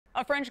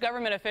A French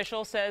government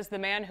official says the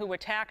man who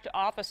attacked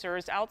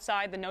officers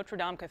outside the Notre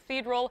Dame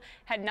Cathedral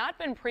had not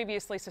been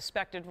previously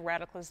suspected of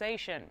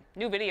radicalization.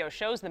 New video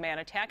shows the man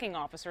attacking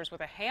officers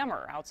with a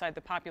hammer outside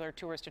the popular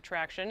tourist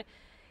attraction.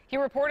 He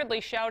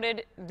reportedly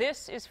shouted,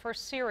 "This is for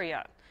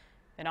Syria."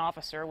 An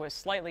officer was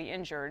slightly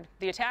injured.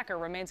 The attacker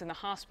remains in the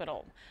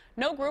hospital.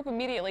 No group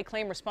immediately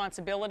claimed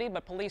responsibility,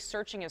 but police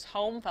searching his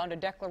home found a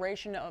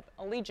declaration of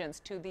allegiance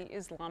to the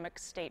Islamic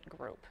State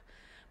group.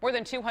 More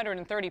than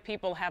 230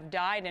 people have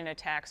died in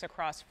attacks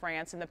across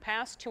France in the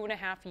past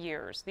 2.5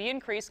 years. The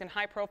increase in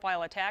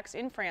high-profile attacks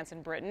in France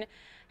and Britain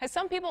has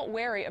some people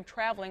wary of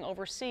traveling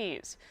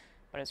overseas.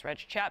 But as Reg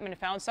Chapman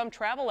found, some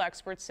travel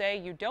experts say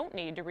you don't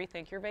need to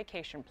rethink your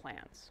vacation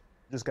plans.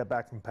 Just got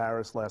back from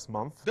Paris last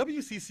month.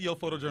 WCCO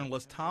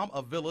photojournalist Tom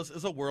Avilas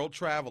is a world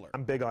traveler.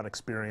 I'm big on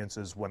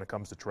experiences when it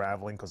comes to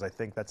traveling because I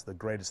think that's the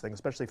greatest thing,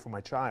 especially for my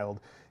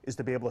child, is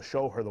to be able to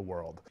show her the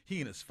world. He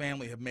and his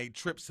family have made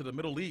trips to the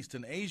Middle East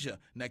and Asia.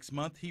 Next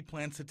month, he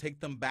plans to take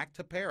them back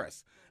to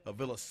Paris.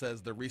 Avilas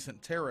says the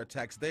recent terror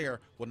attacks there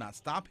will not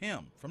stop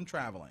him from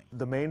traveling.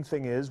 The main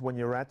thing is when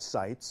you're at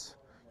sites,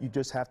 you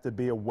just have to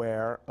be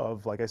aware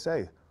of, like I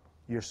say,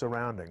 your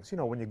surroundings. You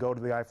know, when you go to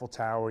the Eiffel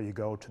Tower, you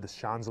go to the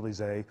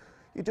Champs-Élysées,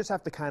 you just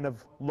have to kind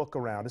of look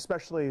around,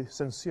 especially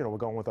since, you know, we're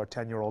going with our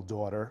 10-year-old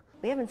daughter.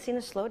 We haven't seen a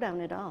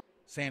slowdown at all.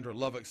 Sandra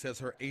Lovick says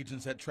her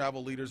agents at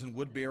Travel Leaders in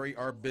Woodbury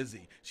are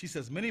busy. She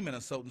says many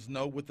Minnesotans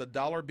know with the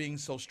dollar being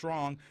so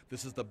strong,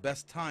 this is the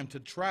best time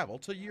to travel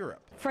to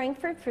Europe.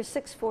 Frankfurt for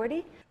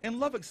 $640. And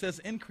Lovick says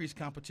increased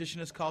competition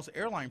has caused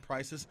airline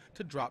prices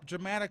to drop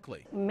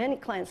dramatically. Many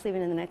clients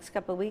leaving in the next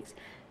couple of weeks.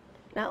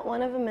 Not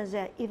one of them has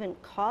even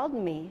called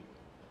me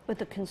with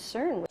a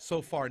concern.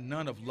 So far,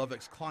 none of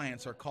Lovick's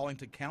clients are calling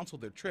to cancel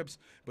their trips,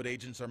 but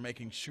agents are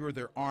making sure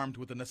they're armed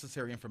with the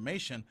necessary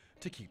information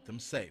to keep them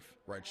safe.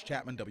 Reg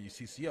Chapman,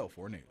 WCCO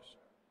 4 News.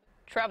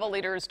 Travel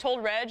Leaders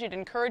told Reg it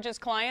encourages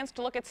clients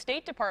to look at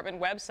State Department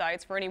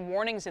websites for any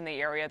warnings in the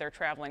area they're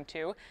traveling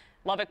to.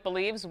 Lovick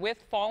believes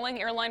with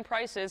falling airline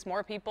prices,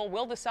 more people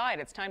will decide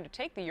it's time to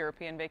take the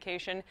European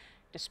vacation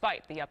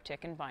despite the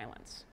uptick in violence.